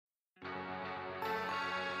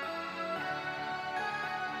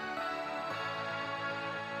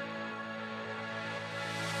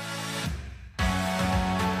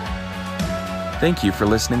Thank you for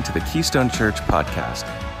listening to the Keystone Church podcast.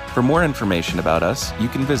 For more information about us, you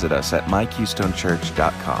can visit us at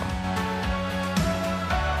mykeyStonechurch.com.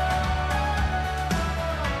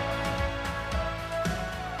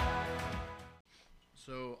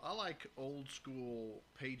 So I like old school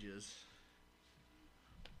pages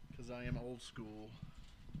because I am old school.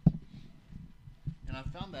 And I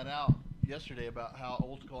found that out yesterday about how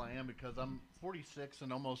old school I am because I'm 46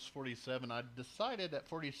 and almost 47. I decided at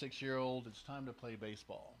 46-year-old it's time to play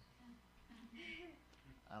baseball.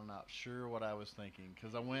 I'm not sure what I was thinking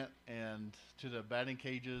because I went and to the batting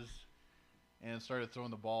cages and started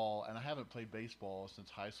throwing the ball, and I haven't played baseball since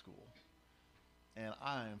high school. And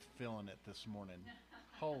I am feeling it this morning.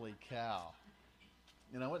 Holy cow.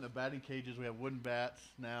 And I went in the batting cages. We have wooden bats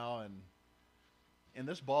now, and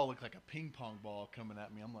this ball looked like a ping pong ball coming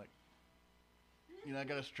at me. I'm like, I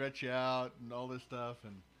got to stretch you out and all this stuff.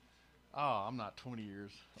 And, I'm not 20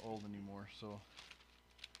 years old anymore. So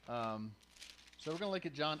we're going to look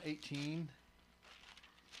at John 18.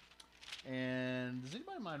 And does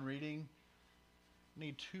anybody mind reading? I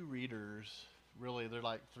need two readers. Really, they're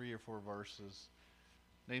like 3 or 4 verses.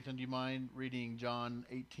 Nathan, do you mind reading John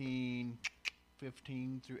 18,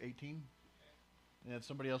 15 through 18? And if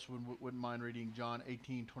somebody else wouldn't mind reading John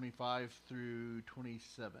 18, 25 through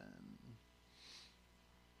 27.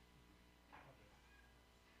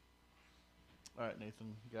 All right,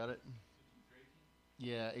 Nathan, got it?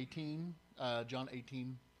 Yeah, 18. John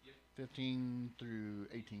 18, 15 through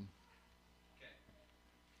 18.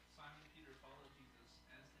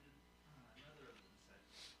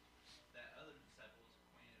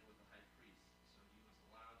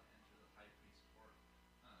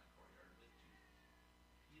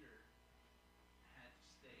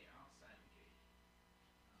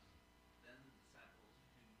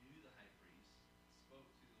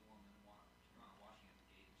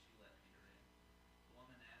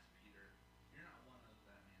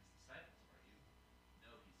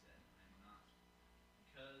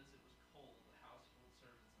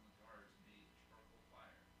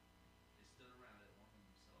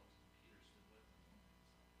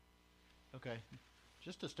 Okay,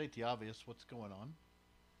 just to state the obvious, what's going on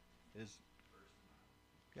is,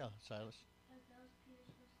 Silas.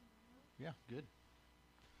 Yeah, good.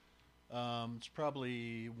 It's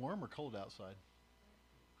probably warm or cold outside.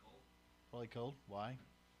 Probably cold. Why?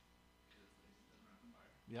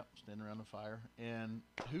 Yep, standing around the fire. And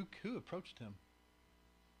who approached him?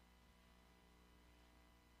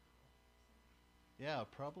 Yeah,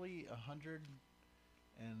 probably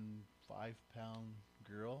 105-pound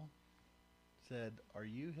girl. Said, "Are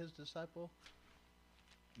you his disciple?"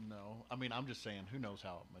 No. I mean, I'm just saying, who knows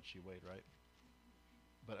how much she weighed, right?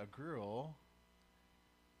 But a girl,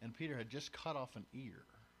 and Peter had just cut off an ear,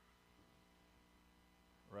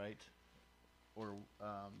 right? Or,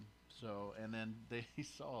 and then they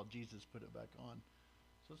saw Jesus put it back on.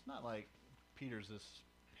 So it's not like Peter's this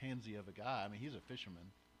pansy of a guy. I mean, he's a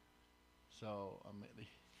fisherman. So,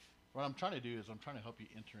 what I'm trying to do is I'm trying to help you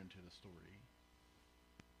enter into the story.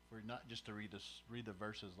 We're not just to read the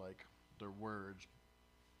verses like they're words,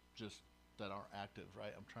 just that aren't active,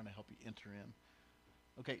 right? I'm trying to help you enter in.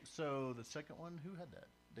 Okay, so the second one, who had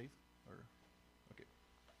that? Dave? Okay.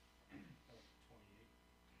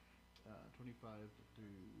 25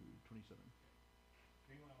 through 27.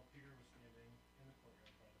 Meanwhile, Peter was standing in the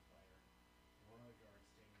courtyard by the fire, and one of the guards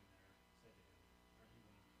standing there said to him, "Aren't you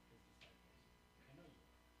one of his disciples?" "I know you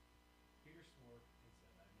are." Peter swore and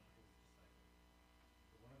said, "I am not his disciple."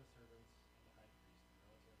 But one of the servants of the high priest, the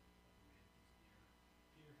relative of the man whose ear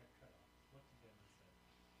Peter had cut off, looked at him and said,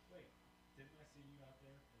 "Wait, didn't I see you out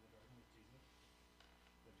there in the garden with Jesus?"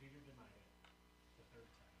 But Peter denied it the third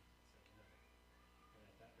time and said, "Never." And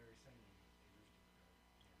at that very same moment, a rooster crowed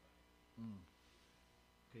nearby.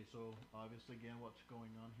 Okay, so obviously, again, what's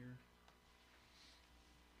going on here?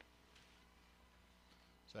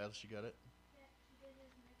 Silas, you got it? Yeah, he did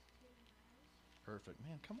his next 2 miles. Perfect.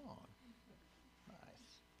 Man, come on.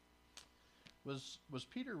 Nice. Was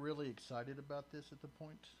Peter really excited about this at the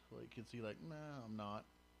point? Like, is he like, "No, I'm not"?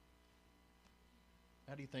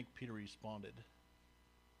 How do you think Peter responded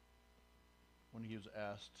when he was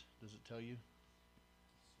asked? Does it tell you?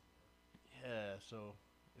 Yeah, so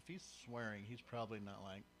if he's swearing, he's probably not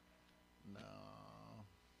like, no.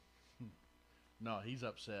 No, he's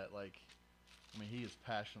upset. Like, he is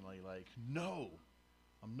passionately like, "No,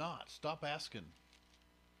 I'm not. Stop asking."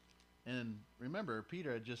 And remember,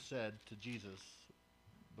 Peter had just said to Jesus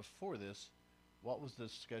before this, what was the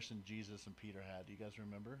discussion Jesus and Peter had? Do you guys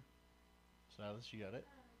remember? Silas, you got it?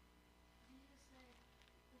 Jesus said,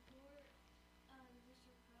 before the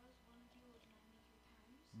rooster crows, one of you will deny me 3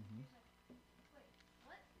 times. Mm-hmm. He was like,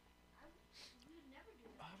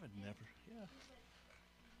 never. Yeah. He's like,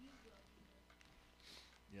 you go, Peter.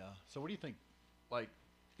 Yeah. So what do you think? Like,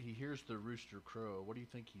 he hears the rooster crow. What do you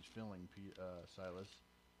think he's feeling, Silas?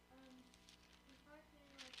 He's probably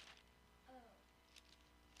feeling like, oh,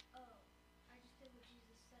 oh, I just did what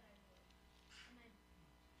Jesus said I would, and I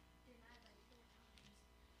denied like 4 times to Jesus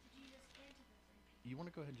and to the 3 people. You want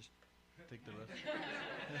to go ahead and just take the rest?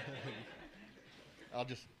 I'll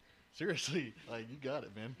just seriously, like, you got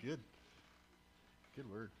it, man. Good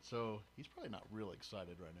word. So he's probably not real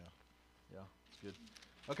excited right now. Yeah, it's good.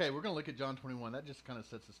 Okay, we're going to look at John 21. That just kind of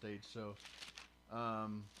sets the stage. So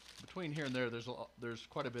between here and there, there's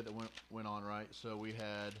quite a bit that went on, right? So we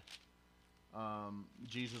had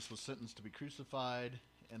Jesus was sentenced to be crucified,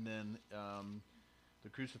 and then the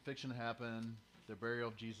crucifixion happened, the burial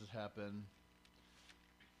of Jesus happened,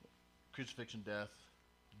 crucifixion, death,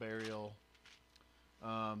 burial,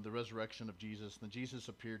 the resurrection of Jesus. Then Jesus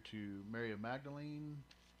appeared to Mary of Magdalene,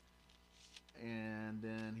 and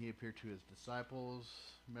then he appeared to his disciples.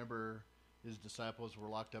 Remember, his disciples were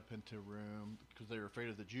locked up into a room because they were afraid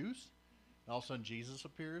of the Jews. And all of a sudden, Jesus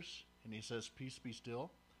appears, and he says, "Peace, be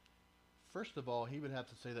still." First of all, he would have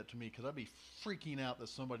to say that to me because I'd be freaking out that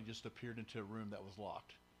somebody just appeared into a room that was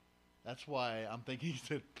locked. That's why I'm thinking he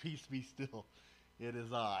said, "Peace, be still. It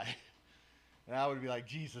is I." And I would be like,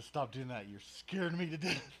 "Jesus, stop doing that. You're scaring me to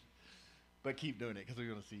death." But keep doing it because we're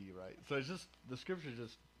going to see you, right? So it's just, the scripture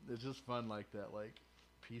it's just fun like that. Like,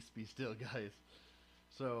 peace, be still, guys.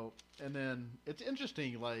 So, and then it's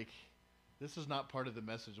interesting, like, this is not part of the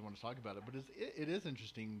message I want to talk about it, but it is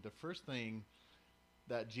interesting. The first thing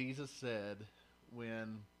that Jesus said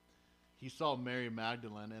when he saw Mary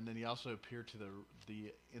Magdalene, and then he also appeared to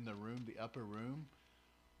the in the room, the upper room,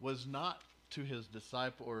 was not to his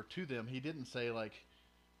disciple or to them. He didn't say like,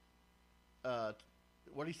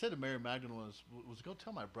 what he said to Mary Magdalene was go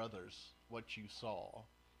tell my brothers what you saw.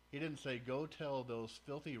 He didn't say go tell those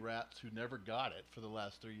filthy rats who never got it for the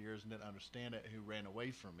last 3 years and didn't understand it, who ran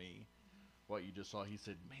away from me, what you just saw. He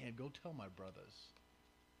said, man, go tell my brothers.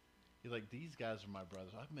 He's like, these guys are my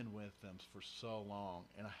brothers. I've been with them for so long,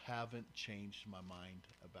 and I haven't changed my mind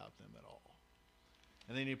about them at all.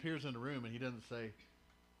 And then he appears in the room, and he doesn't say,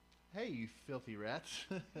 hey, you filthy rats.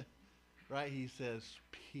 Right? He says,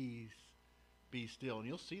 peace, be still. And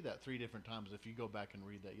you'll see that 3 different times. If you go back and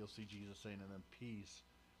read that, you'll see Jesus saying, and then peace.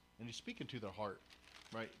 And he's speaking to their heart,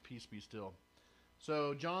 right? Peace, be still.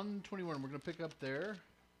 So John 21, we're going to pick up there.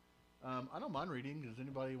 I don't mind reading. Does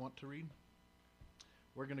anybody want to read?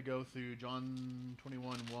 We're going to go through John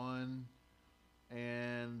 21:1,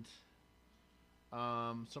 and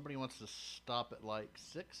somebody wants to stop at like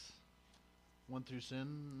 6. 1 through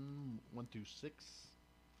 6.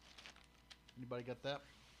 Anybody got that?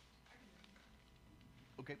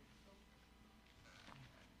 Okay.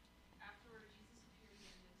 Afterward, Jesus appeared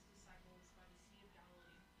again to his disciples by the Sea of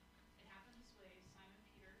Galilee. It happened this way: Simon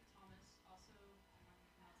Peter, Thomas, also, I'm not going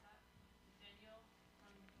to pronounce that, Nathanael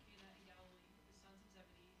from Cana in Galilee, the sons of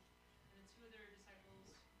Zebedee, and the 2 other disciples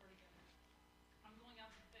were together. I'm going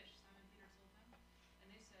out to fish, Simon Peter told them,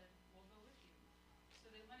 and they said, we'll go with you.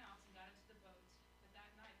 So they went out and got into the boat, but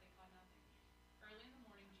that night they caught nothing. Early in the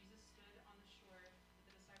morning, Jesus stood on the shore, but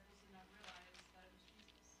the disciples did not realize that it was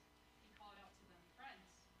Jesus. He called out to them, friends,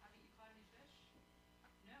 haven't you caught any fish?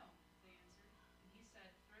 No, they answered. And he said,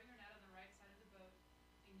 throw your net on the right side of the boat,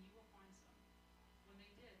 and you will find some. When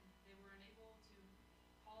they did, they were unable to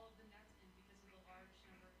haul the nets in because of the large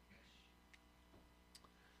number of fish.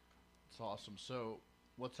 It's awesome. So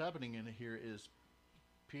what's happening in here is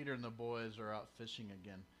Peter and the boys are out fishing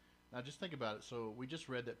again. Now just think about it. So we just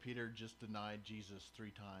read that Peter just denied Jesus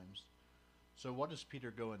 3 times. So what does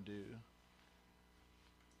Peter go and do?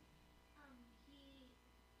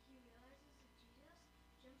 He realizes it's Jesus,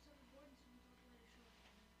 jumps overboard, and swims all the way to shore with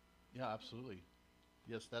them. Yeah, absolutely.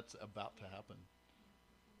 Yes, that's about to happen.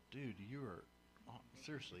 Dude, you are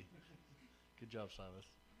seriously. Good job, Silas.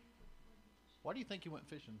 Why do you think he went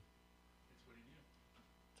fishing? It's what he knew.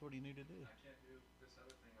 That's what he knew to do. I can't do this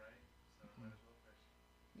other thing right, so I might as well fish.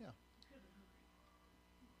 Yeah.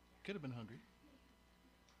 Could have been hungry.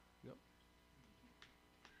 Yep.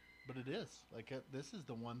 But it is. Like, this is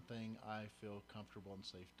the one thing I feel comfortable and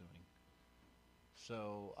safe doing.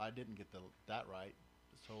 So I didn't get that right.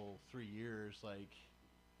 This whole 3 years, like,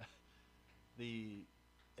 the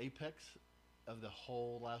apex of the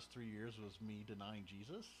whole last 3 years was me denying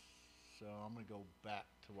Jesus. So I'm going to go back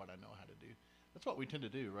to what I know how to do. That's what we tend to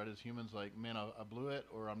do, right? As humans, like, man, I blew it,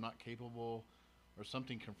 or I'm not capable, or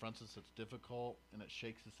something confronts us that's difficult and it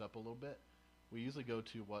shakes us up a little bit. We usually go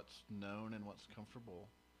to what's known and what's comfortable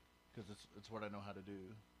because it's what I know how to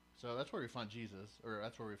do. So that's where we find Jesus, or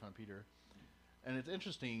that's where we find Peter. And it's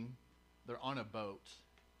interesting. They're on a boat,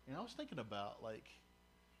 and I was thinking about like,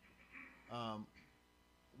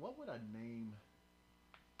 what would I name?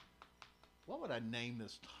 What would I name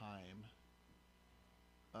this time?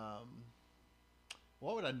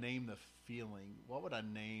 What would I name the feeling? What would I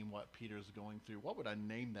name what Peter's going through? What would I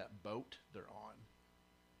name that boat they're on?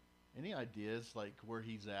 Any ideas like where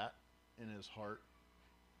he's at in his heart?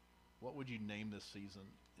 What would you name this season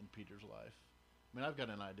in Peter's life? I mean, I've got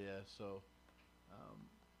an idea, so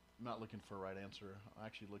I'm not looking for a right answer. I'm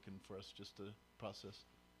actually looking for us just to process.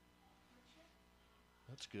 Hardship?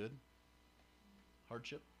 That's good.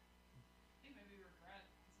 Hardship? I think maybe regret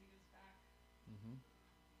as he gets back. Mm-hmm.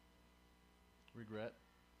 Regret?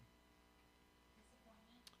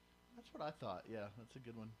 Disappointment? That's what I thought. Yeah, that's a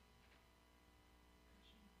good one.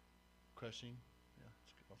 Crushing? Yeah,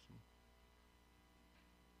 that's awesome.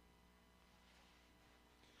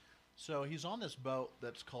 So he's on this boat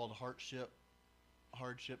that's called Hardship.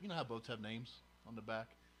 Hardship. You know how boats have names on the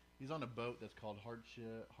back? He's on a boat that's called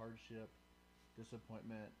Hardship,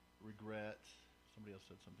 Disappointment, Regret. Somebody else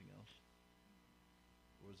said something else.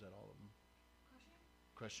 Or was that all of them?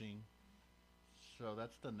 Crushing? Crushing. So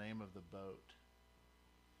that's the name of the boat.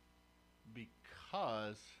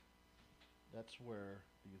 Because that's where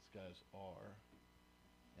these guys are.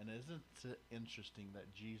 And isn't it interesting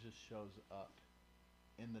that Jesus shows up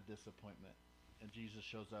in the disappointment, and Jesus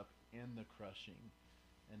shows up in the crushing,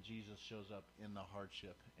 and Jesus shows up in the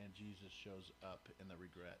hardship, and Jesus shows up in the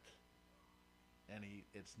regret. And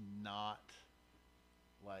it's not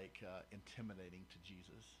like intimidating to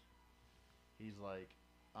Jesus. He's like,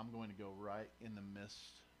 I'm going to go right in the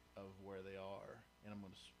midst of where they are, and I'm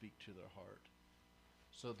going to speak to their heart.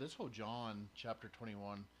 So this whole John chapter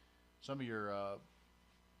 21, some of your,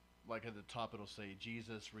 like at the top it'll say,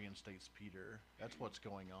 Jesus reinstates Peter. That's what's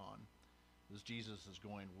going on. Is Jesus is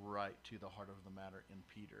going right to the heart of the matter in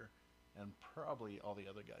Peter, and probably all the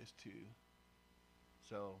other guys too.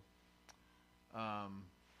 So,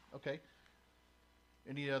 okay.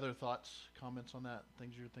 Any other thoughts, comments on that?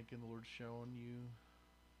 Things you're thinking the Lord's showing you?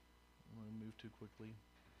 I'm going to move too quickly.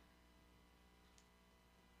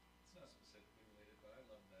 It's not specifically related, but I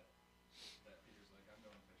love that Peter's like, I'm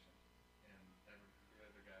going fishing, and the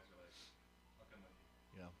other guys are like, I'll come with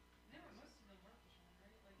you. Yeah. Most of them were fishermen,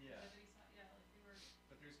 right? Like Yeah. Like they were.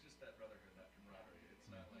 But there's just that brotherhood, that camaraderie. It's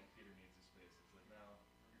not like Peter needs his space. It's like, no,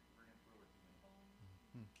 we're with you,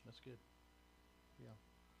 man. That's good. Yeah.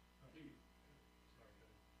 I think, sorry, go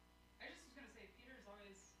ahead. I just was gonna say Peter's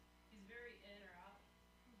always he's very in or out.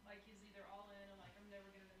 Like he's either all in and like I'm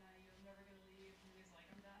never gonna deny you, I'm never gonna leave, and then he's like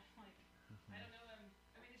I'm done. Like I don't know him.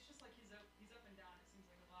 I mean it's just like he's up and down. It seems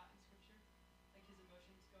like a lot in scripture. Like his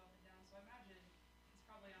emotions go up and down. So I imagine he's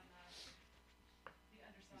probably on the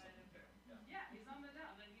underside of yeah, he's on the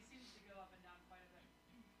down. Then he seems to go up and down quite a bit.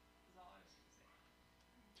 Is all I was gonna say.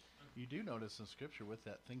 You do notice in Scripture with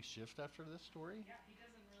that things shift after this story, Yeah, he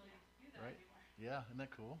doesn't really do that right? anymore. Yeah, isn't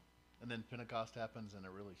that cool? And then Pentecost happens and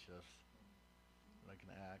it really shifts, like in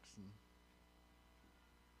Acts. And I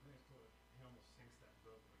think it's cool. He almost sinks that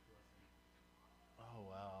boat with blessing. oh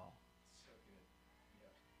wow, So good.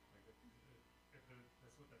 Yeah. Like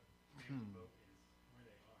that's what the name of the boat is, where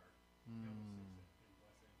they are. He almost sinks it in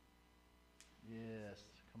blessing. yes,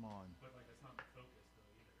 come on. But like that's not the focus though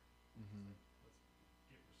either. Mm-hmm. It's like let's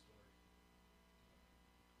get restored.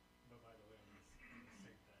 But by the way, I'm gonna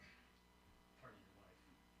sink that part of your life.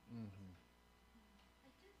 Mm-hmm. I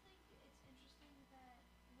do think it's interesting that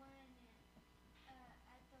when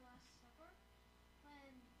at the Last Supper,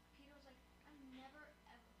 when Peter was like, "I'm never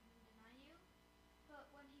ever going to deny you," but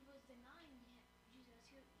when he was denying Jesus,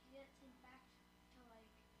 he didn't think back to like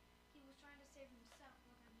he was trying to save himself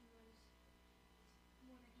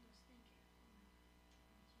more than he was thinking.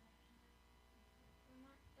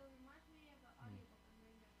 It reminds me of the audiobook I'm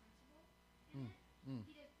reading, The Principle. In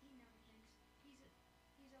it, he never thinks.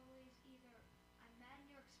 He's always either I'm mad and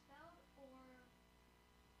you're expelled, or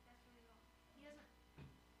that's really wrong. He doesn't.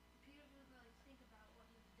 Peter doesn't really think about what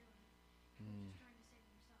he was doing. He was just trying to save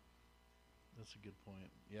himself. That's a good point.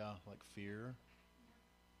 Yeah, like fear Yeah.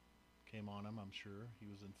 came on him. I'm sure he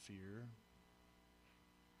was in fear.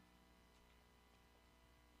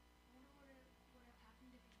 I wonder what would have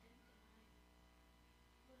happened if he didn't deny.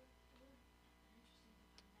 It would have been interesting to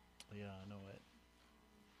find that. Yeah, I know it.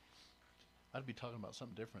 I'd be talking about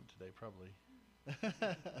something different today, probably.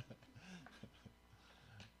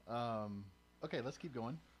 Okay, let's keep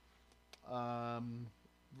going.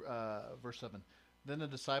 Verse 7. Then the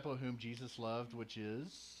disciple whom Jesus loved, which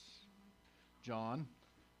is John.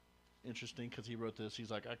 Interesting, because he wrote this.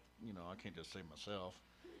 He's like, I can't just save myself.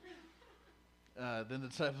 Then the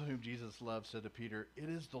disciple whom Jesus loved said to Peter, "It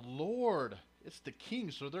is the Lord. It's the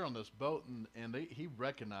King." So they're on this boat, and he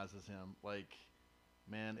recognizes him. Like,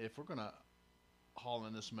 man, if we're gonna haul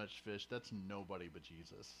in this much fish, that's nobody but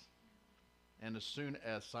Jesus. And as soon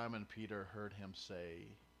as Simon Peter heard him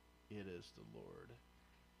say, "It is the Lord,"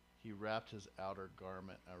 he wrapped his outer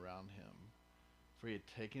garment around him, for he had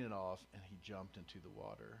taken it off, and he jumped into the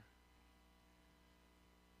water.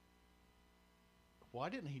 Why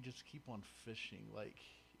didn't he just keep on fishing? Like,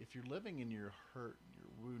 if you're living in your hurt, your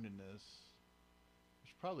woundedness,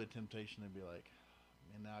 there's probably a temptation to be like,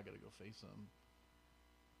 man, now I got to go face him.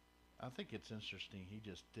 I think it's interesting. He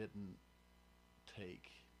just didn't take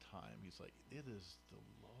time. He's like, it is the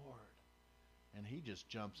Lord. And he just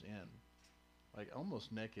jumps in, like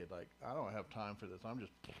almost naked. Like, I don't have time for this.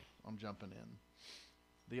 I'm jumping in.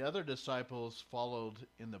 The other disciples followed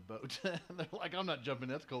in the boat. They're like, I'm not jumping.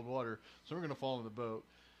 That's cold water. So we're going to follow in the boat,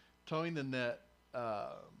 towing the net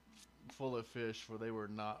full of fish, for they were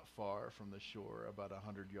not far from the shore, about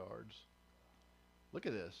 100 yards. Look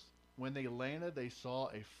at this. When they landed, they saw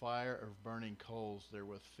a fire of burning coals there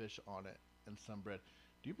with fish on it and some bread.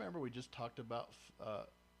 Do you remember we just talked about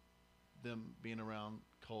them being around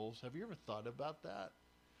coals? Have you ever thought about that?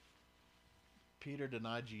 Peter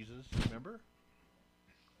denied Jesus, remember?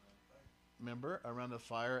 Remember, around the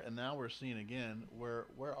fire, and now we're seeing again, where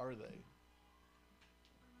are they?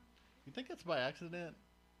 You think that's by accident?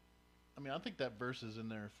 I mean, I think that verse is in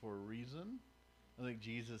there for a reason. I think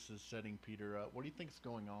Jesus is setting Peter up. What do you think is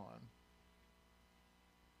going on?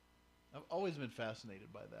 I've always been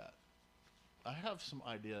fascinated by that. I have some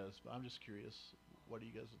ideas, but I'm just curious. What are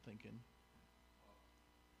you guys thinking? Well,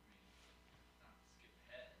 I mean, not to skip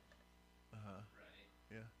ahead, Uh-huh. right?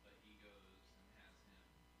 Yeah. But he goes and has him,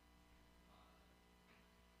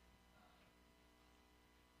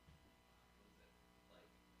 what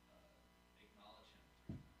is it? Like, acknowledge him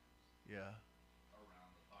 3 times Yeah.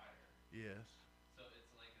 around the fire. Yes. So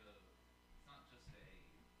it's like it's not just the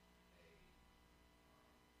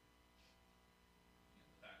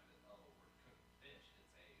fact that, oh, we're cooking fish.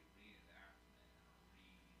 It's a reenactment and a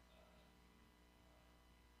healing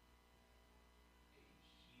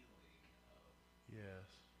Yes.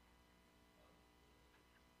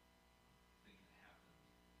 of the thing that happened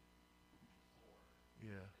before.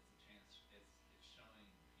 Yeah. It's a chance. It's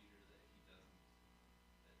showing Peter that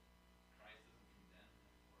that Christ doesn't condemn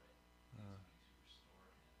him for it. He's Uh, going to restore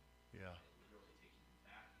him yeah. by literally taking him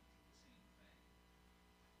back into the same thing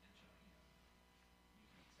and showing him, you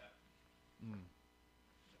can accept me. Mm.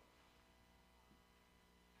 You don't.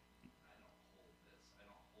 I don't hold this. I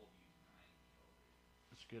don't hold you denying me over here.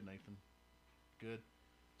 That's good, Nathan. Good.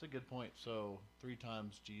 It's a good point. So 3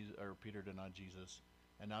 times Jesus or Peter denied Jesus,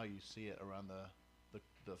 and now you see it around the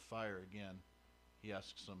fire again. He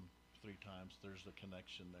asks him 3 times. There's the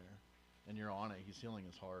connection there, and you're on it. He's healing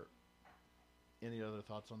his heart. Any other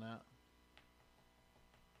thoughts on that?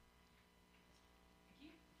 I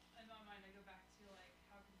keep, in my mind, I go back to, like,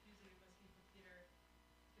 how confusing it must be for Peter.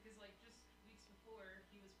 Because, like, just weeks before,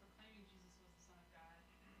 he was proclaiming Jesus was the Son of God.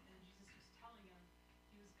 And then Jesus was telling him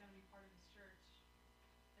he was going to be part of his church.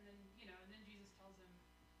 And then, and then Jesus tells him,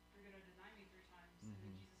 you're going to deny me 3 times. And then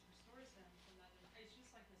Mm-hmm. Jesus restores him from that. It's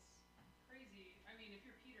just like this crazy. I mean, if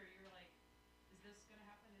you're Peter, you're like, is this going to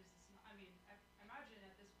happen? Is this not? I mean, I imagine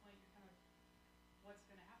at this point you're kind of, what's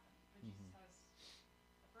going to happen? When Jesus Mm-hmm. has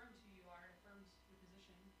affirmed who you are, affirmed your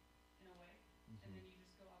position in a way, and then Mm-hmm. you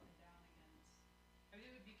just go up and down again. I mean,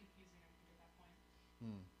 it would be confusing, I think, at that point,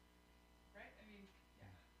 Mm. right? I mean, yeah.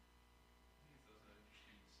 I think it's also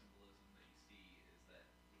interesting symbolism that you see is that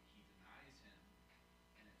he denies him,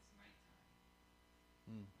 and it's nighttime,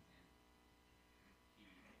 Mm. and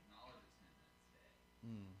he acknowledges him, and it's day.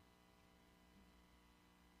 Mm.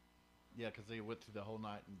 Yeah, because they went through the whole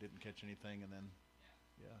night and didn't catch anything, and then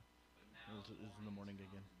Yeah. yeah, But it now was, the it was in the morning morning's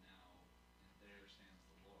come, again. and there stands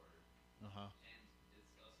the Lord. Uh huh. And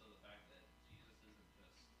it's also the fact that Jesus isn't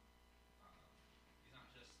just, um, he's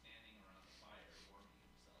not just standing around the fire warming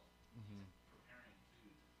himself. Mm-hmm. He's preparing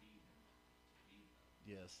food to feed them.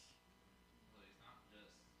 Yes. So he's not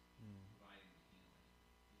just Mm. providing the healing,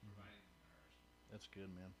 he's Mm-hmm. providing the nourishment. That's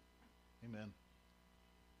good, man. Amen.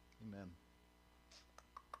 Amen.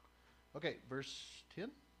 Okay, verse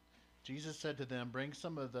 10. Jesus said to them, "Bring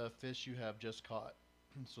some of the fish you have just caught."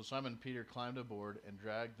 So Simon Peter climbed aboard and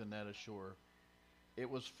dragged the net ashore. It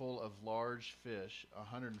was full of large fish,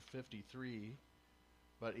 153,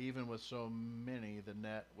 but even with so many, the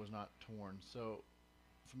net was not torn. So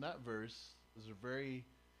from that verse, there's a very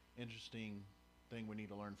interesting thing we need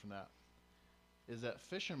to learn from that. Is that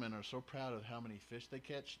fishermen are so proud of how many fish they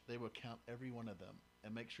catch, they will count every one of them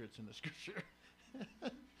and make sure it's in the scripture.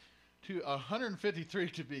 to 153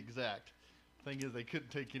 to be exact. Thing is, they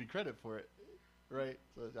couldn't take any credit for it, right?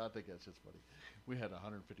 So I think that's just funny. We had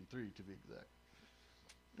 153 to be exact.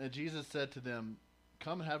 And Jesus said to them,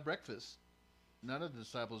 "Come have breakfast." None of the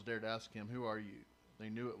disciples dared ask him, "Who are you?" They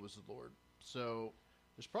knew it was the Lord. So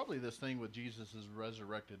there's probably this thing with Jesus'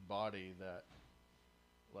 resurrected body that,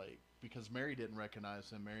 like, because Mary didn't recognize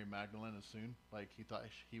him, Mary Magdalene as soon, like he thought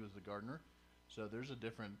he was the gardener. So there's a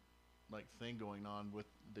different, like, thing going on with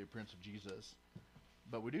the appearance of Jesus.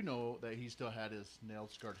 But we do know that he still had his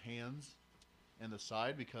nail-scarred hands and the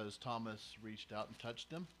side because Thomas reached out and touched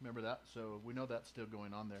him. Remember that? So we know that's still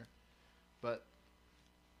going on there. But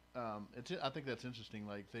I think that's interesting.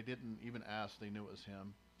 Like, they didn't even ask; they knew it was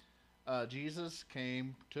him. Jesus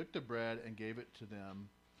came, took the bread, and gave it to them,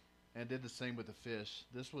 and did the same with the fish.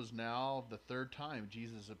 This was now the third time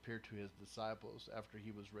Jesus appeared to his disciples after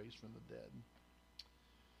he was raised from the dead.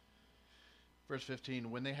 Verse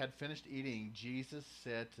 15, when they had finished eating, Jesus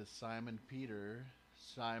said to Simon Peter,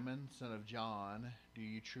 "Simon, son of John, do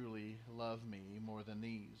you truly love me more than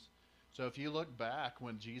these?" So if you look back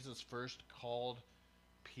when Jesus first called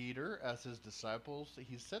Peter as his disciples,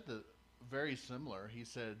 he said the very similar. He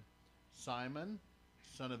said, "Simon,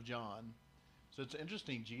 son of John." So it's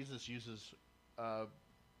interesting. Jesus uses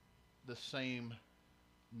the same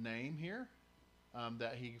name here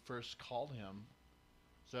that he first called him.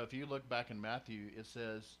 So if you look back in Matthew, it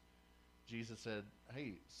says, Jesus said,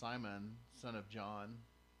 "Hey, Simon, son of John."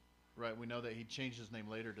 Right? We know that he changed his name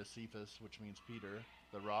later to Cephas, which means Peter,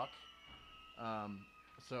 the rock.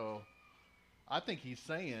 So I think he's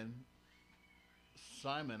saying,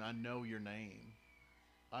 "Simon, I know your name."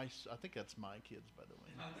 I think that's my kids, by the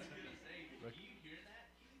way. I was gonna say, can you hear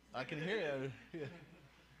that? I can hear it.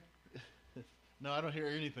 Yeah. No, I don't hear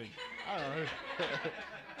anything. I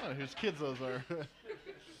don't know whose kids those are.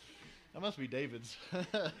 That must be David's.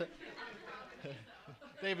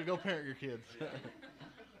 David, go parent your kids.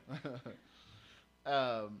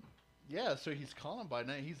 Yeah, so he's calling by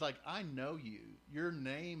name. He's like, "I know you. Your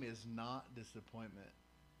name is not disappointment."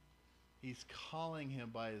 He's calling him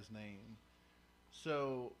by his name.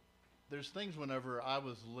 So there's things whenever I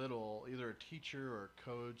was little, either a teacher or a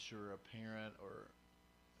coach or a parent or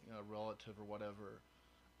a relative or whatever,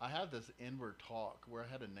 I had this inward talk where I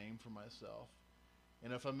had a name for myself.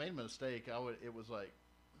 And if I made a mistake, it was like,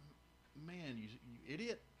 "Man, you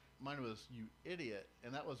idiot." Mine was, "You idiot."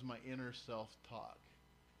 And that was my inner self-talk.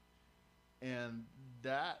 And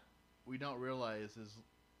that we don't realize is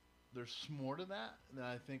there's more to that than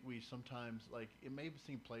I think we sometimes, like, it may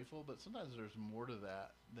seem playful, but sometimes there's more to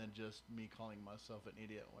that than just me calling myself an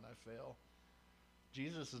idiot when I fail.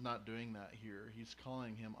 Jesus is not doing that here. He's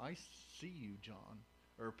calling him, "I see you, John,"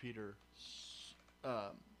 or Peter,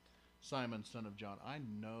 "Simon, son of John, I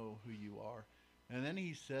know who you are." And then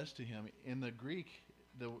he says to him, in the Greek,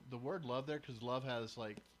 the word love there, because love has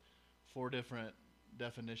like 4 different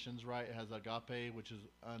definitions, right? It has agape, which is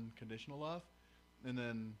unconditional love. And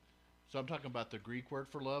then, so I'm talking about the Greek word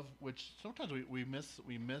for love, which sometimes we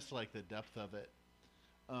miss like the depth of it.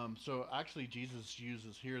 So actually Jesus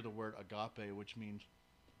uses here the word agape, which means,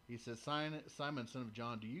 he says, "Simon, son of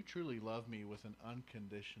John, do you truly love me with an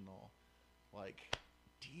unconditional, like,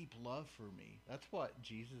 deep love for me?" That's what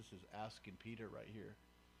Jesus is asking Peter right here.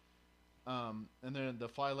 And then the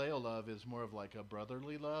phileo love is more of like a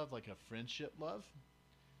brotherly love, like a friendship love.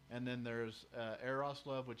 And then there's eros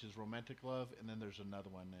love, which is romantic love. And then there's another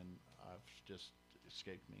one, and I've just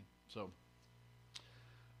escaped me. So,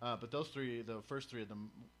 but those three, the first three of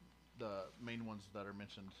them, the main ones that are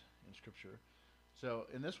mentioned in Scripture. So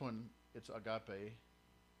in this one, it's agape.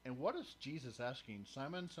 And what is Jesus asking?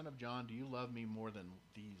 "Simon, son of John, do you love me more than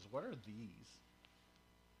these?" What are these?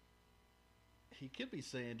 He could be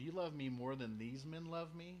saying, "Do you love me more than these men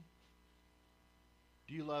love me?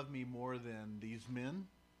 Do you love me more than these men?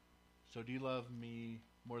 So do you love me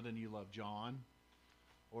more than you love John?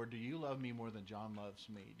 Or do you love me more than John loves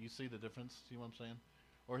me?" Do you see the difference? See what I'm saying?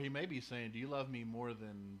 Or he may be saying, "Do you love me more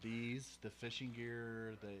than these, the fishing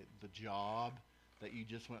gear, the job that you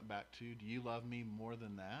just went back to? Do you love me more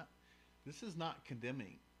than that?" This is not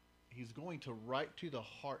condemning. He's going to right to the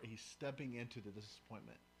heart. He's stepping into the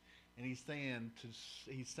disappointment. And he's saying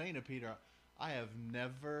to Peter, "I have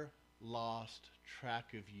never lost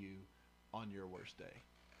track of you on your worst day."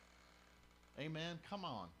 Amen. Come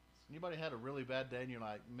on. Anybody had a really bad day and you're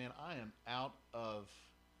like, "Man, I am out of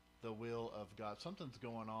the will of God. Something's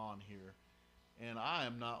going on here. And I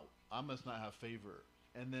must not have favor."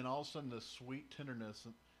 And then all of a sudden the sweet tenderness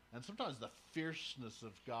and sometimes the fierceness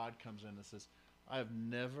of God comes in and says, "I have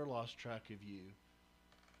never lost track of you."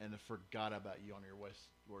 and forgot about you on your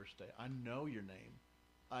worst day. I know your name.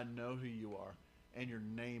 I know who you are. And your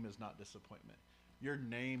name is not disappointment. Your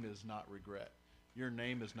name is not regret. Your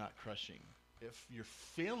name is not crushing. If your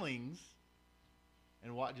feelings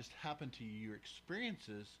and what just happened to you, your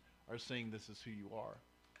experiences are saying this is who you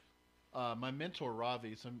are. My mentor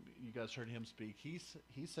Ravi, some you guys heard him speak.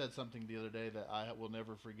 He said something the other day that I will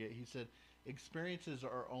never forget. He said, "Experiences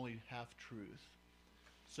are only half truth."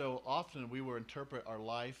 So often we will interpret our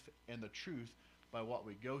life and the truth by what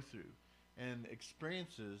we go through, and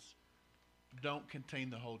experiences don't contain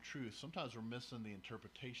the whole truth. Sometimes we're missing the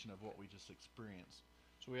interpretation of what we just experienced.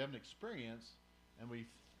 So we have an experience, and we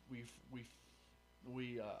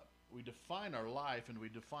define our life and we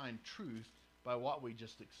define truth by what we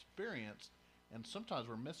just experienced, and sometimes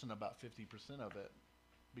we're missing about 50% of it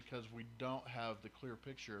because we don't have the clear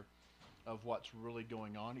picture of what's really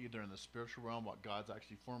going on, either in the spiritual realm, what God's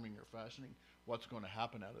actually forming or fashioning, what's going to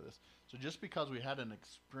happen out of this. So just because we had an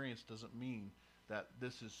experience doesn't mean that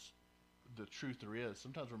this is the truth there is.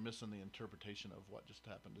 Sometimes we're missing the interpretation of what just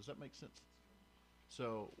happened. Does that make sense?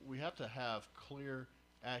 So we have to have clear,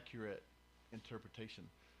 accurate interpretation.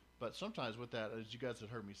 But sometimes with that, as you guys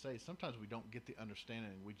have heard me say, sometimes we don't get the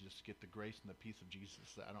understanding. We just get the grace and the peace of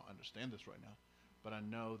Jesus that I don't understand this right now, but I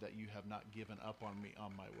know that you have not given up on me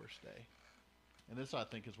on my worst day. And this, I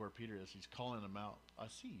think, is where Peter is. He's calling them out. I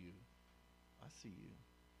see you. I see you.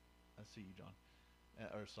 I see you, John.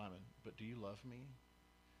 Or Simon. But do you love me?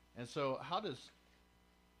 And so how does...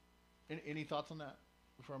 Any thoughts on that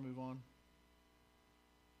before I move on?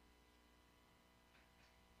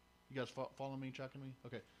 You guys following me, tracking me?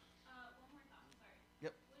 Okay. One more thought, sorry.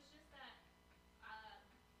 Yep. Was just that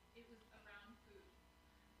it was around food.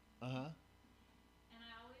 Uh-huh. And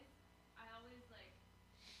I always like,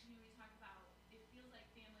 we talk about, it feels like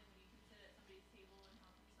family when you can sit at somebody's table and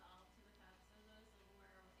help yourself to the cups or the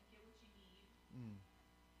silverware and get what you need, Mm.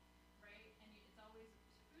 right? And it's always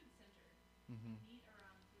food centered. Mm-hmm. We meet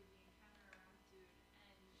around food, we encounter around food.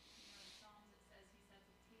 And, in Psalms it says he sets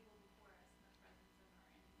a table before us in the presence of our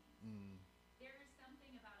enemies. Mm. There is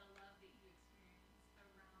something about a love that you experience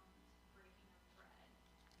around breaking of bread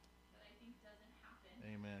that I think doesn't happen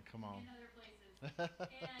Amen. Come on. in other places. And I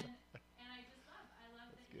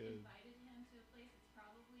love that That's he good. invited him to a place. It's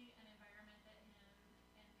probably an environment that him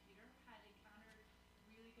and Peter had encountered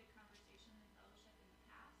really good conversation and fellowship in the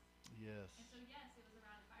past. Yes. And so yes, it was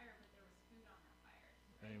around a fire, but there was food on that fire.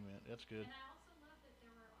 Right? Amen. That's good. And I also love that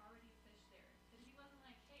there were already fish there. That he wasn't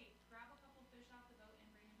like, hey, grab a couple fish off the boat and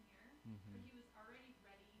bring them here. Mm-hmm. But he was already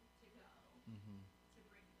ready to go Mm-hmm. to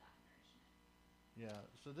bring that nourishment. Yeah.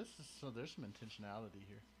 So there's some intentionality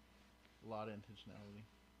here. A lot of intentionality.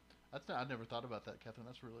 I never thought about that, Catherine.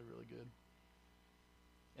 That's really, really good.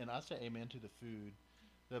 And I say amen to the food.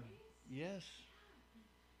 Yes.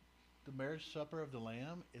 The marriage supper of the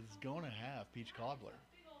Lamb is going to have peach cobbler.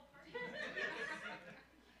 Big old party. What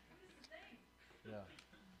is the thing?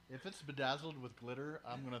 Yeah. If it's bedazzled with glitter,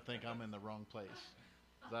 I'm going to think I'm in the wrong place.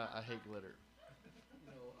 'Cause I hate glitter.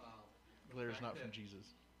 You know, Glitter's fact not from that-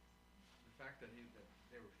 Jesus. The fact that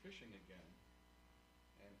they were fishing again,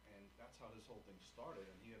 and that's how this whole thing started.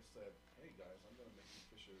 And he had said, "Hey guys, I'm going to make you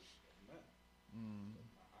fishers of men. Mm.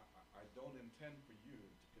 I don't intend for you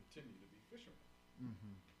to continue to be fishermen."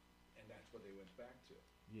 Mm-hmm. And that's what they went back to.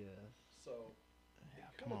 Yes. So Yeah,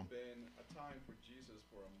 it come could on. have been a time for Jesus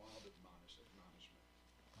for a mild admonishment.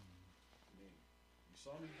 I mean, you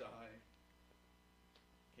saw me die,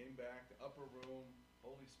 came back, the upper room,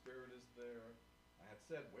 Holy Spirit is there. I had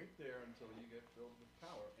said, wait there until you get filled with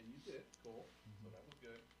power, and you did, cool, so that was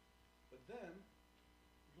good. But then,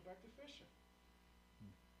 you go back to fishing.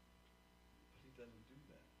 But he doesn't do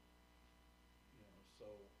that. You know, so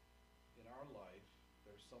in our life,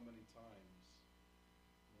 there's so many times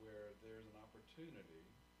where there's an opportunity,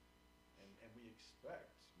 and we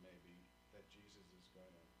expect maybe that Jesus is going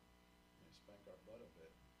to spank our butt a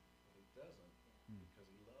bit, but he doesn't because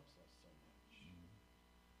he loves us so much.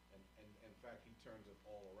 And in fact, he turns it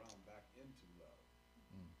all around back into love.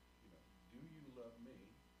 Mm. You know, do you love me?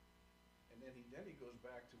 And then he goes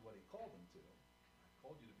back to what he called them to. I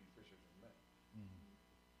called you to be fishers of men. Mm.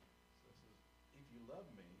 So it says, if you love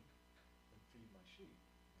me, then feed my sheep.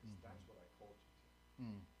 'Cause that's what I called you to.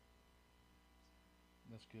 Mm.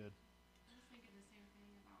 That's good. I was thinking the same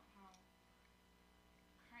thing about how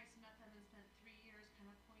Christ met them and spent 3 years kind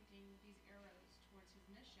of pointing these arrows towards his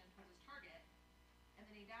mission, towards his target, and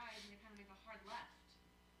then he dies and they kind of make a hard left.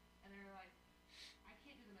 And they're like, I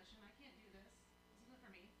can't do the mission, I can't do this. This isn't for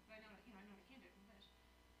me. But I know what I can do, I can fish.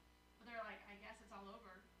 But they're like, I guess it's all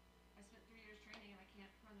over. I spent 3 years training and I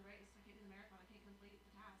can't run the race, I can't do the marathon, I can't complete the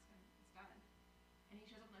task, and it's done. And he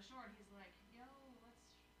shows up on the shore and he's like, yo, let's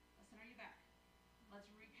center you back. Let's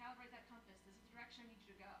recalibrate that compass. This is the direction I need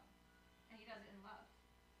you to go. And he does it in love.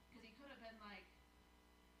 Because he could have been like,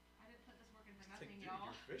 I didn't put this work in for It's like, nothing, dude, y'all.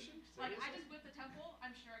 you're fishing? Like, I Seriously? just whipped the temple.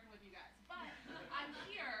 I'm sure I can whip you guys. But I'm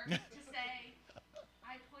here to say,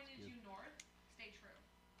 I pointed you north. Stay true.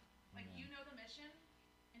 Like, Amen. you know the mission.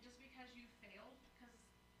 And just because you failed, because,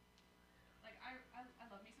 like, I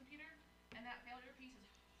love me some Peter. And that failure piece is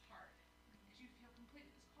hard. Because you feel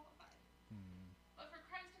completely disqualified. Mm. But for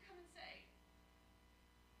Christ to come and say,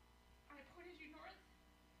 I pointed you north.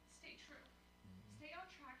 Stay true. Stay on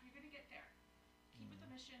track. You're going to get there. Keep with the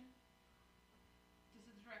mission. This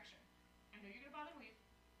is the direction. I know you're going to bother and weave,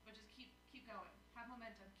 but just keep going. Have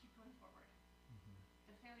momentum. Keep going forward.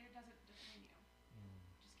 The failure doesn't define you.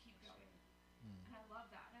 Just keep going. And I love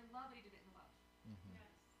that. And I love that he did it in love. Yes.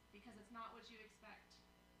 Because it's not what you expect.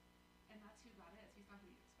 And that's who God is. He's not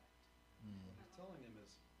who you expect. What he's telling him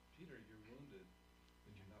is, Peter, you're wounded,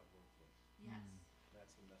 but you're not worthless. Yes.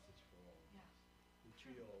 That's the message for all of Yeah. us. We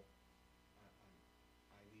True. feel,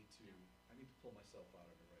 I need to, I need to pull myself out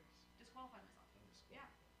of the race. Disqualify myself. I'm Yeah.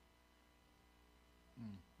 disqualified.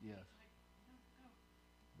 Yes. It's like, no, go.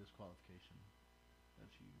 Disqualification.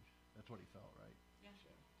 That's huge. That's what he felt, right? Yeah.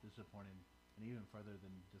 Yeah. Disappointed, and even further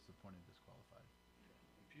than disappointed, disqualified.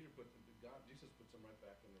 And Peter Jesus puts him right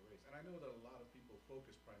back in the race. And I know that a lot of people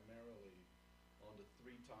focus primarily on the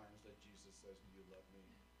 3 times that Jesus says, do you love me?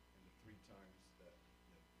 And the 3 times that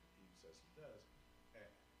he says he does,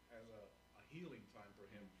 as a healing time for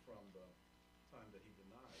him from the time that he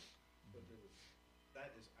denied. But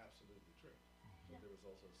that is absolutely true. But there was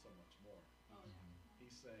also so much more. Oh, yeah.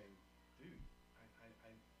 He's saying, dude,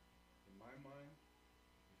 I in my mind,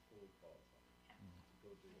 you're fully qualified Yeah. to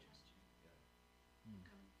go do I it. trust you. Yeah.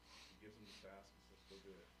 Come. He gives him the task, he says, go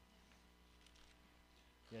do it.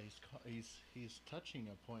 Yeah, he's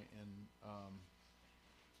touching a point in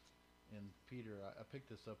Peter. I picked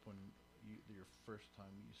this up when your first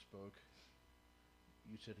time you spoke.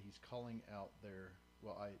 You said he's calling out their.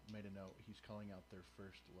 Well, I made a note. He's calling out their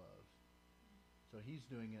first love. So he's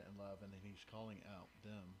doing it in love, and then he's calling out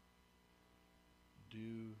them.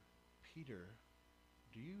 Peter,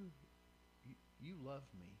 do you love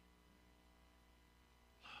me?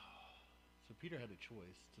 So Peter had a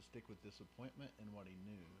choice to stick with disappointment and what he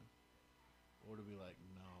knew, or to be like,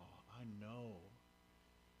 no, I know.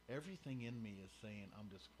 Everything in me is saying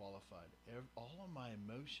I'm disqualified. All of my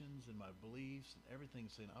emotions and my beliefs and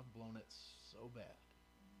everything's saying I've blown it so bad.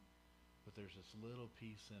 But there's this little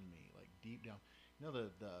piece in me, like deep down. You know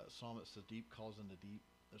the psalmist says deep calls into deep.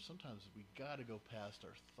 There's sometimes we got to go past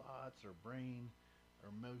our thoughts, our brain,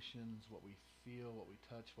 our emotions, what we feel, what we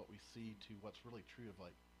touch, what we see, to what's really true of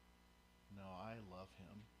like, no, I love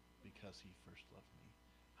him because he first loved me.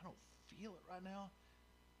 I don't feel it right now.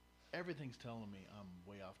 Everything's telling me I'm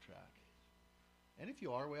way off track. And if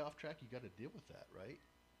you are way off track, you got to deal with that, right?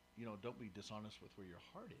 You know, don't be dishonest with where your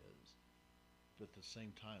heart is. But at the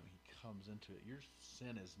same time, he comes into it. Your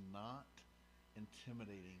sin is not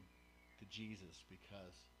intimidating to Jesus,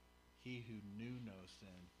 because he who knew no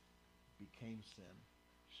sin became sin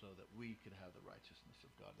so that we could have the righteousness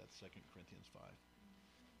of God. That's 2 Corinthians 5.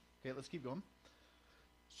 Okay, let's keep going.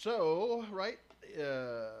 So, right,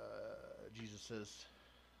 Jesus says,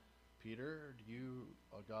 Peter, do you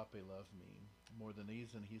agape love me more than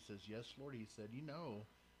these? And he says, yes, Lord. He said, you know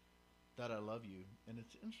that I love you. And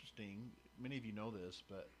it's interesting, many of you know this,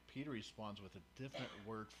 but Peter responds with a different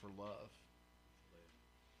word for love.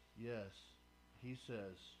 Yes, he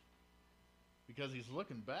says, because he's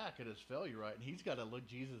looking back at his failure, right? And he's got to look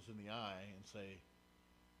Jesus in the eye and say,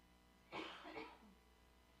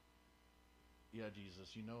 yeah,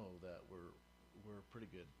 Jesus, you know that we're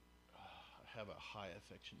pretty good. I have a high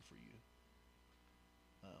affection for you.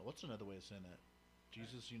 What's another way of saying that?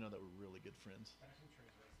 Jesus, you know that we're really good friends. Passion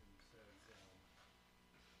Translation says,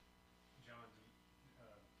 John,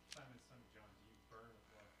 Simon, son of John, do you burn with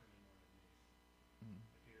love for me more than these? Mm-hmm.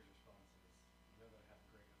 And Peter's response is, you know that I have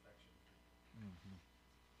great affection for you. Mm-hmm.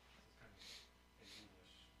 This is kind of in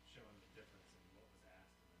English, showing the difference in what was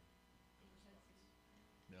asked and then the response.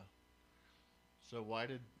 Yeah. So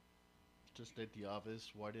to state the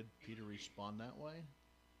obvious, why did Peter respond that way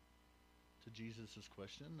to Jesus'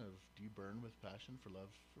 question of, do you burn with passion for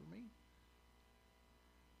love for me?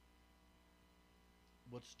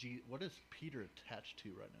 What is Peter attached to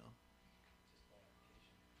right now?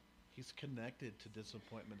 Disqualification. He's connected to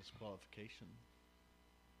disappointment, disqualification.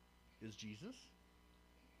 Is Jesus?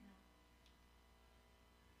 No.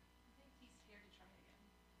 I think he's scared to try again.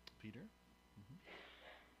 Peter? Mm-hmm.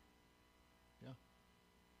 Yeah.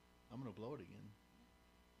 I'm going to blow it again.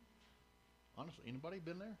 Honestly, anybody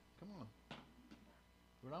been there? Come on.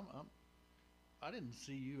 But I didn't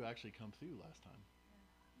see you actually come through last time.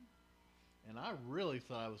 And I really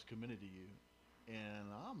thought I was committed to you. And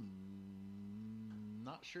I'm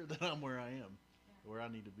not sure that I'm where I am, where I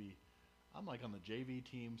need to be. I'm like on the JV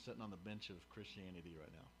team sitting on the bench of Christianity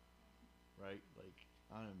right now. Right? Like,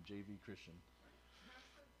 I am JV Christian. How does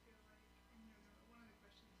that feel like? And one of the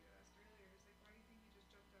questions you asked earlier is like, why do you think you just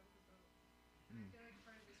jumped out of the boat? And I Mm. feel like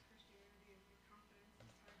part of this Christianity and like confidence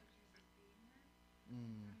is tied to Jesus being there.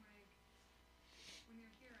 Mm. And like, when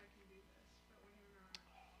you're here, I can do this, but when you're not,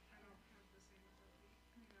 I don't have the same ability,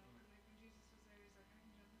 And like when Jesus was there, he's like, I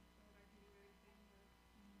can jump in the boat, I can do anything, but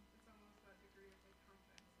it's almost that degree of like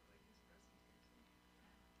confidence that like his presence gives you.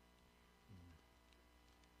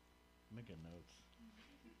 Making notes.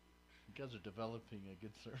 You guys are developing a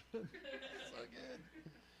good sermon. So good.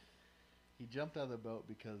 He jumped out of the boat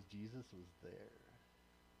because Jesus was there.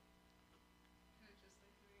 And it's just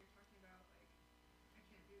like you're talking about like I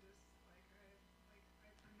can't do this,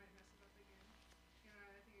 I might mess it up again.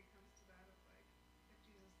 I think it comes to that of like if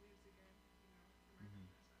Jesus leaves again, am I gonna Mm-hmm.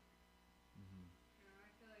 mess up? Mm-hmm.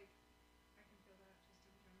 I feel like I can feel that just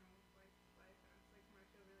in general with like life, and it's like when I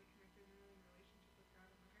feel really connected and really in relationship with God,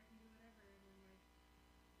 I'm like I can do whatever, and then like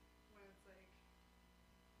when it's like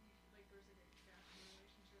like there's a gap in the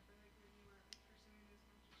relationship, or like when you aren't like pursuing as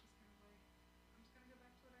much, it's just kind of like I'm just gonna go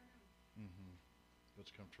back to what I know. Mm-hmm.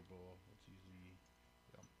 What's comfortable, what's easy.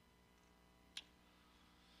 Yeah.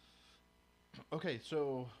 Okay,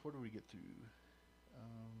 so what did we get through?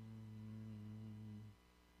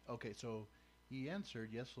 Okay, so he answered,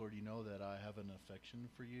 Yes, Lord, you know that I have an affection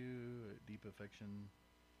for you, a deep affection,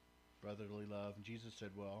 brotherly love. And Jesus said,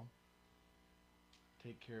 Well,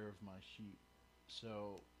 take care of my sheep.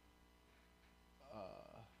 So,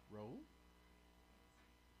 Raul,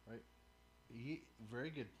 right? Very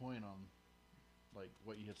good point on like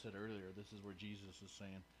what you had said earlier. This is where Jesus is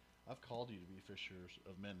saying, I've called you to be fishers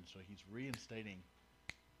of men. So he's reinstating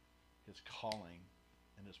his calling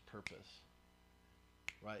and his purpose.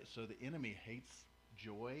 Right? So the enemy hates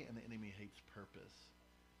joy and the enemy hates purpose.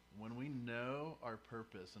 When we know our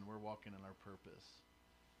purpose and we're walking in our purpose,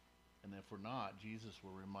 and if we're not, Jesus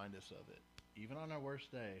will remind us of it. Even on our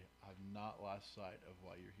worst day, I've not lost sight of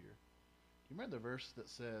why you're here. Do you remember the verse that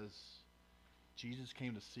says, Jesus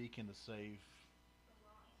came to seek and to save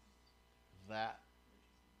that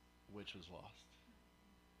which was lost?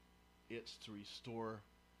 It's to restore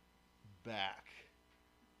back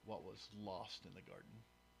what was lost in the garden.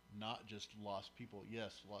 Not just lost people.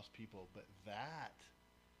 Yes, lost people, but that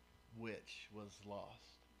which was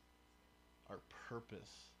lost. Our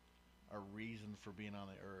purpose, our reason for being on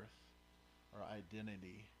the earth, our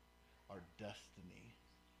identity, our destiny.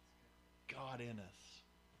 God in us.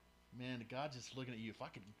 Man, God just looking at you. If I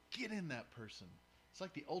could get in that person. It's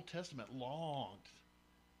like the Old Testament longed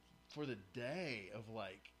for the day of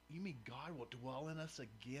like, you mean God will dwell in us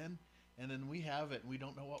again? And then we have it and we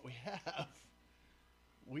don't know what we have.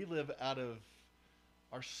 We live out of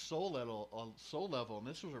our soul level, and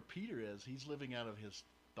this is where Peter is. He's living out of his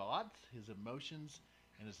thoughts, his emotions,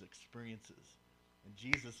 and his experiences. And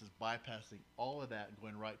Jesus is bypassing all of that and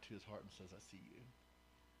going right to his heart and says, I see you.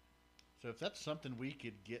 So if that's something we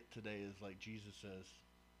could get today is like Jesus says,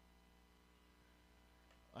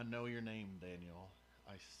 I know your name, Daniel.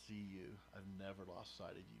 I see you. I've never lost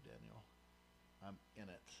sight of you, Daniel. I'm in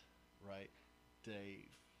it, right? Dave,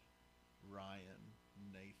 Ryan,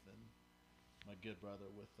 Nathan, my good brother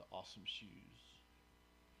with the awesome shoes.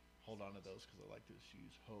 Hold on to those because I like those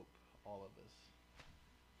shoes. Hope, all of us.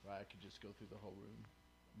 Right? I could just go through the whole room.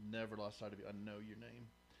 Never lost sight of you. I know your name.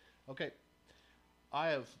 Okay. I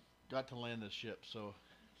have got to land this ship, so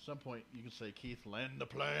at some point you can say, Keith, land the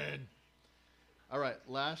plane. All right.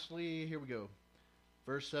 Lastly, here we go.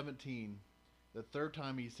 Verse 17. The third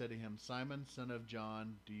time he said to him, Simon, son of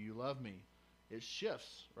John, do you love me? It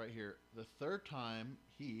shifts right here. The third time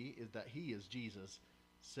he is Jesus,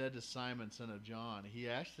 said to Simon, son of John. He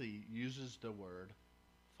actually uses the word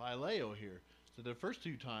phileo here. So the first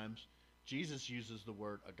two times, Jesus uses the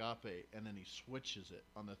word agape, and then he switches it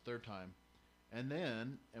on the third time. And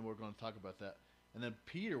we're going to talk about that, and then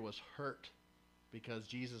Peter was hurt because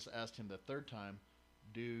Jesus asked him the third time,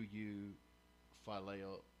 do you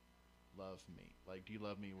phileo love me? Like, do you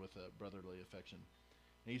love me with a brotherly affection?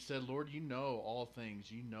 And he said, Lord, you know all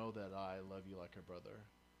things. You know that I love you like a brother.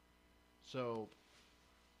 So,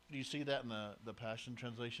 do you see that in the Passion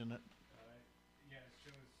Translation? Yeah, it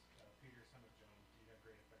shows Peter, son of John, you have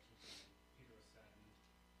great affection for me. Peter was saddened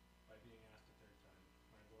by being asked a third time,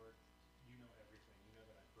 my Lord, you know everything. You know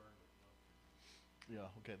that I burn with love for you.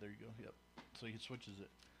 Yeah, okay, there you go. Yep. So he switches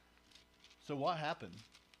it. So what happened?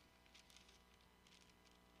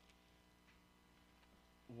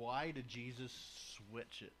 Why did Jesus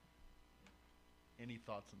switch it? Any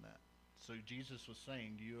thoughts on that? So Jesus was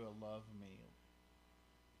saying, "Do you love me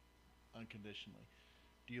unconditionally?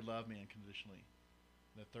 Do you love me unconditionally?"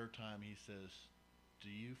 The third time he says, "Do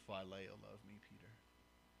you phileo love me, Peter?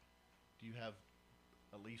 Do you have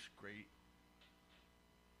at least great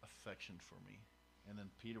affection for me?" And then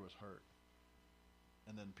Peter was hurt.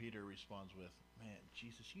 And then Peter responds with, "Man,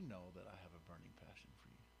 Jesus, you know that I have a burning passion for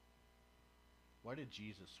you." Why did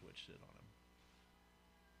Jesus switch it on him?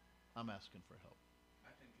 I'm asking for help. I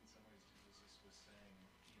think in some ways Jesus was saying,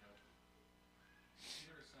 you know,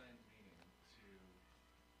 Peter assigned meaning to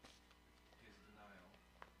his denial.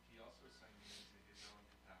 He also assigned meaning to his own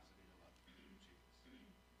capacity to love Jesus.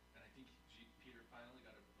 And I think Peter finally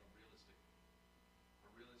got a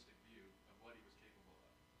realistic view of what he was capable of.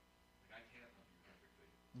 Like, I can't love you perfectly.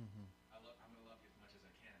 Mm-hmm. I'm gonna love you as much as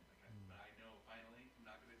I can. But I know finally I'm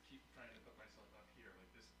not gonna keep trying to put myself up here.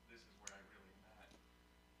 Like this is where I really am at.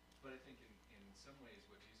 But I think in some ways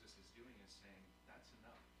what Jesus is doing is saying that's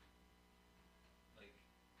enough. Like,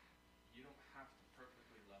 you don't have to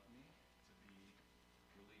perfectly love me to be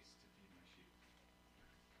released to feed my sheep.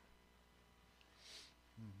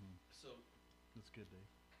 Mm-hmm. So That's good, Dave.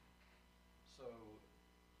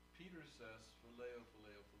 Peter says phileo,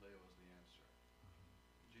 phileo, phileo is the answer.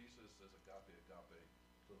 Jesus says agape, agape,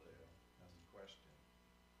 phileo as the question.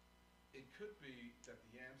 It could be that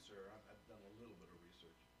the answer, I've done a little bit of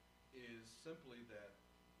research, is simply that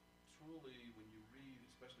truly when you read,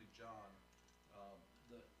 especially John, um,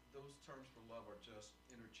 the, those terms for love are just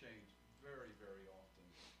interchanged very, very often,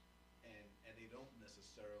 and they don't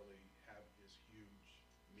necessarily have this huge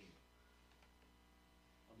meaning.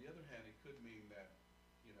 On the other hand, it could mean that,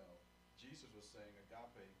 you know, Jesus was saying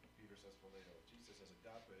agape, Peter says phileo. Jesus says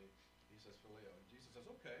agape, he says phileo. And Jesus says,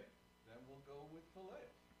 okay, then we'll go with phileo.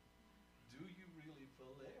 Do you really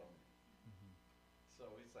phileo me? Mm-hmm. So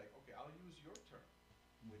it's like, okay, I'll use your term,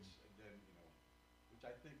 which then, you know, which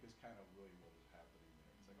I think is kind of really what was happening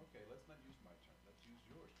there. It's like, okay, let's not use my term, let's use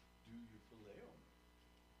yours. Do you phileo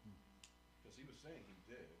me? Because he was saying he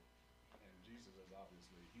did, and Jesus is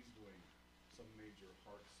obviously, he's doing some major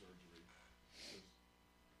heart surgery. Because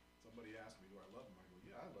somebody asked me, do I love him? I go,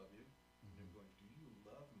 yeah, I love you. And they're going, do you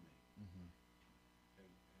love me? Mm-hmm.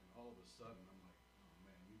 And all of a sudden, I'm like, oh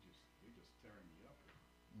man, you're just tearing me up here.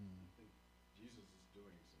 I think Jesus is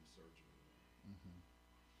doing some surgery there. Mm-hmm.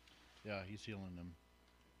 Yeah, he's healing them,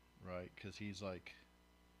 right? Because he's like,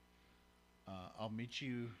 I'll meet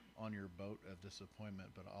you on your boat of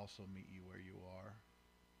disappointment, but I'll also meet you where you are,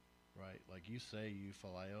 right? Like you say, you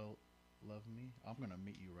phileo love me. I'm gonna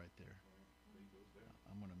meet you right there. Well, he goes there.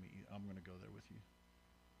 I'm gonna meet you. I'm gonna go there with you.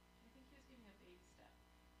 I think he was giving a baby step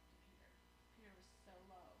to Peter. Peter was so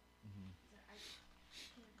low. Mm-hmm. He said, I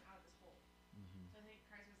can't get out of this hole. Mm-hmm. So I think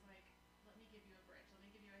Christ was like, let me give you a bridge. Let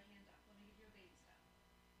me give you a hand up. Let me give you a baby step.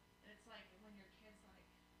 And it's like when your kid's like,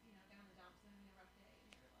 you know, down the dumps and having a rough day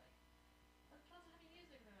and you're like, let's put on some happy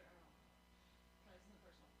music. And they're like, oh, sorry, this isn't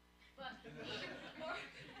personal. But, or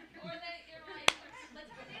you're like, let's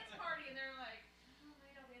have a dance party. And they're like, oh,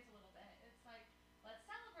 maybe I'll dance a little bit. It's like, let's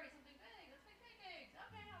celebrate something big. Let's make pancakes.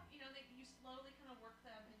 Okay. You know, you slowly kind of work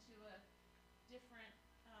them into a different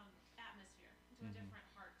atmosphere, into a different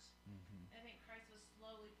heart. Mm-hmm. And I think Christ was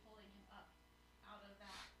slowly pulling him up out of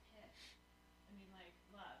that pit. I mean, like,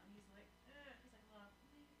 love. And he's like, he's like, love,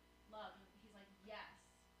 please. Love. And he's like, yes.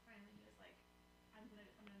 Finally, he was like, I'm gonna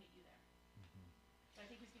meet you there. Mm-hmm. So I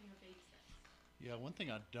think he's giving him baby steps. Yeah, one thing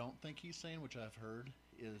I don't think he's saying, which I've heard,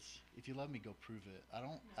 is if you love me, go prove it. I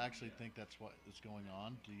don't actually think that's what is going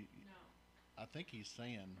on. No. I think he's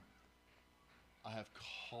saying, I have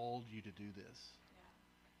called you to do this.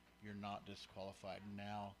 Yeah. You're not disqualified.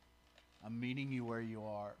 Now, I'm meeting you where you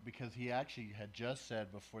are, because he actually had just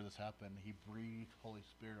said before this happened, he breathed Holy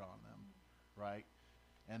Spirit on them, right?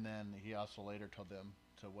 And then he also later told them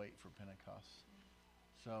to wait for Pentecost.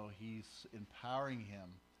 So he's empowering him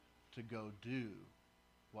to go do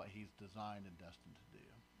what he's designed and destined to do.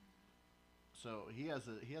 So he has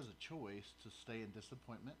a choice to stay in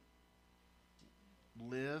disappointment,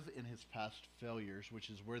 live in his past failures, which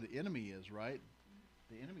is where the enemy is, right?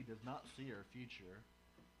 The enemy does not see our future.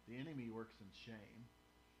 The enemy works in shame.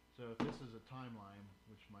 So if this is a timeline,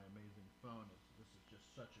 which my amazing phone is, this is just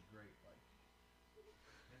such a great, like,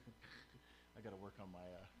 I got to work on my,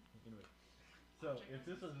 anyway. So Object if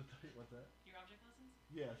this is lessons? what's that? Your object lessons?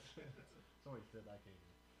 Yes. Somebody said I can't do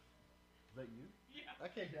it. Is that you? Yeah. I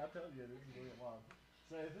can't, I'll tell you, this is really long.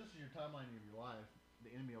 So if this is your timeline of your life, the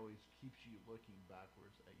enemy always keeps you looking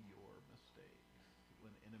backwards at your mistakes.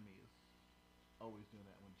 When the enemy is always doing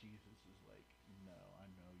that when Jesus is like, no, I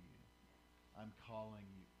know you. I'm calling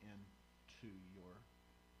you into your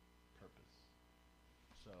purpose.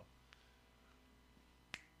 So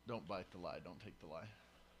don't bite the lie. Don't take the lie.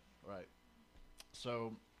 Right.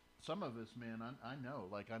 So some of us, man, I know.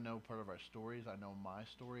 Like, I know part of our stories. I know my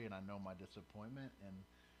story, and I know my disappointment.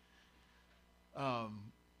 And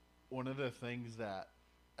one of the things that,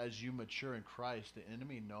 as you mature in Christ, the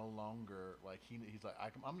enemy no longer, like, he's like,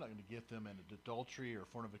 I'm not going to get them in adultery or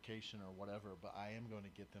fornication or whatever, but I am going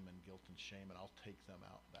to get them in guilt and shame, and I'll take them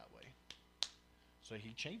out that way. So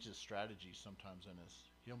he changes strategies sometimes in his.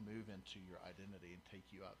 He'll move into your identity and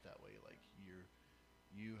take you out that way, like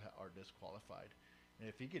you are disqualified. And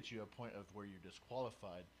if he gets you a point of where you're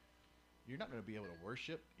disqualified, you're not going to be able to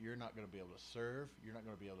worship. You're not going to be able to serve. You're not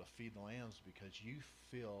going to be able to feed the lambs because you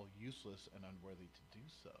feel useless and unworthy to do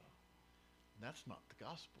so. And that's not the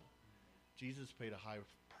gospel. Jesus paid a high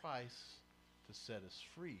price to set us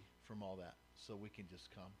free from all that so we can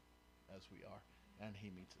just come as we are. And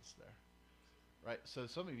he meets us there. Right? So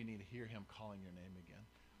some of you need to hear him calling your name again.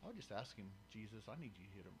 I would just ask him, Jesus, I need you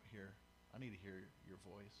to hear. I need to hear your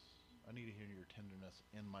voice. I need to hear your tenderness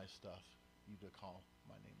in my stuff. You to call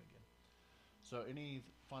my name again. So any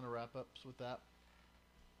final wrap-ups with that?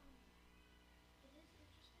 It is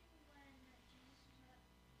interesting when Jesus was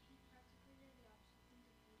he practically did the opposite thing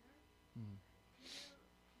to Peter. Mm. Peter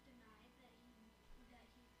denied that he knew Jesus,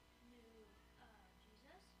 but Jesus was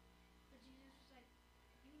like,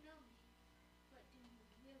 "You know me, but do you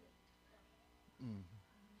really love me?" Mm.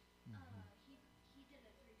 He did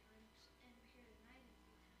it 3 times, and Peter denied him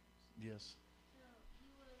 3 times. Yes. So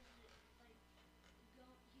he was like,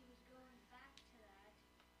 he was going back to that,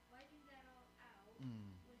 wiping that all out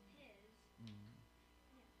Mm. with his. Mm.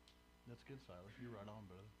 Yeah. That's good, Silas. You're right on,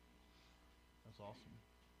 brother. That's awesome.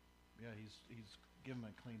 Yeah, he's give him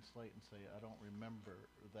a clean slate and say, I don't remember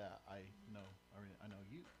that. I know. I know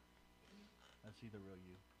you. I see the real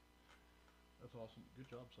you. That's awesome. Good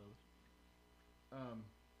job, Silas.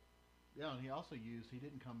 Yeah, and he also he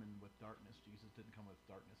didn't come in with darkness. Jesus didn't come with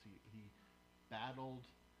darkness. He battled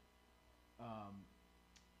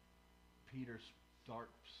Peter's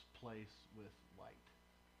dark place with light.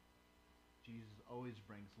 Jesus always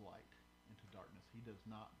brings light into darkness. He does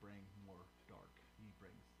not bring more dark. He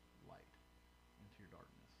brings light into your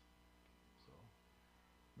darkness. So,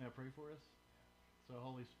 may I pray for us? So,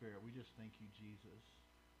 Holy Spirit, we just thank you, Jesus.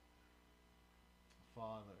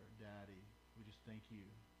 Father, Daddy, we just thank you.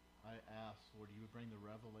 I ask, Lord, you would bring the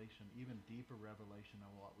revelation, even deeper revelation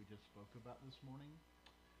on what we just spoke about this morning.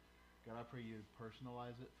 God, I pray you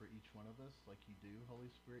personalize it for each one of us like you do, Holy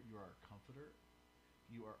Spirit. You are our comforter.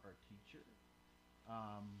 You are our teacher.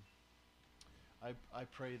 I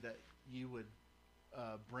pray that you would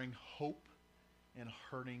bring hope in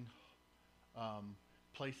hurting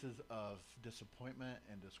places of disappointment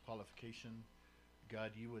and disqualification.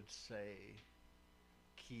 God, you would say,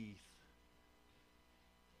 Keith,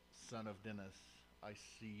 son of Dennis, I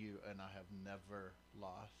see you and I have never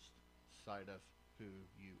lost sight of who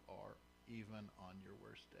you are, even on your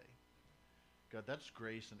worst day. God, that's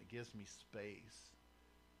grace, and it gives me space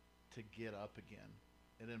to get up again.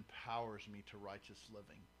 It empowers me to righteous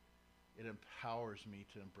living. It empowers me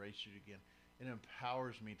to embrace you again. It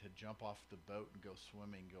empowers me to jump off the boat and go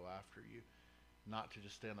swimming, go after you. Not to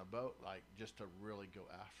just stay on a boat, like just to really go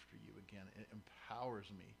after you again. It empowers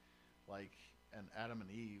me. Like, and Adam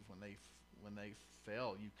and Eve, when they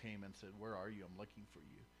fell, you came and said, where are you? I'm looking for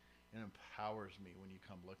you. It empowers me when you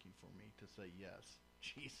come looking for me to say, yes,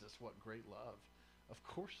 Jesus, what great love. Of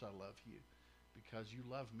course I love you. Because you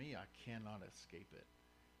love me, I cannot escape it.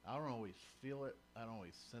 I don't always feel it. I don't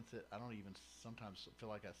always sense it. I don't even sometimes feel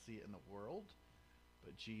like I see it in the world.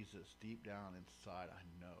 But Jesus, deep down inside, I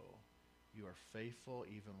know you are faithful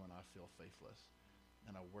even when I feel faithless.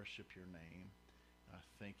 And I worship your name. And I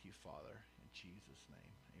thank you, Father, in Jesus'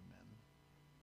 name. Amen.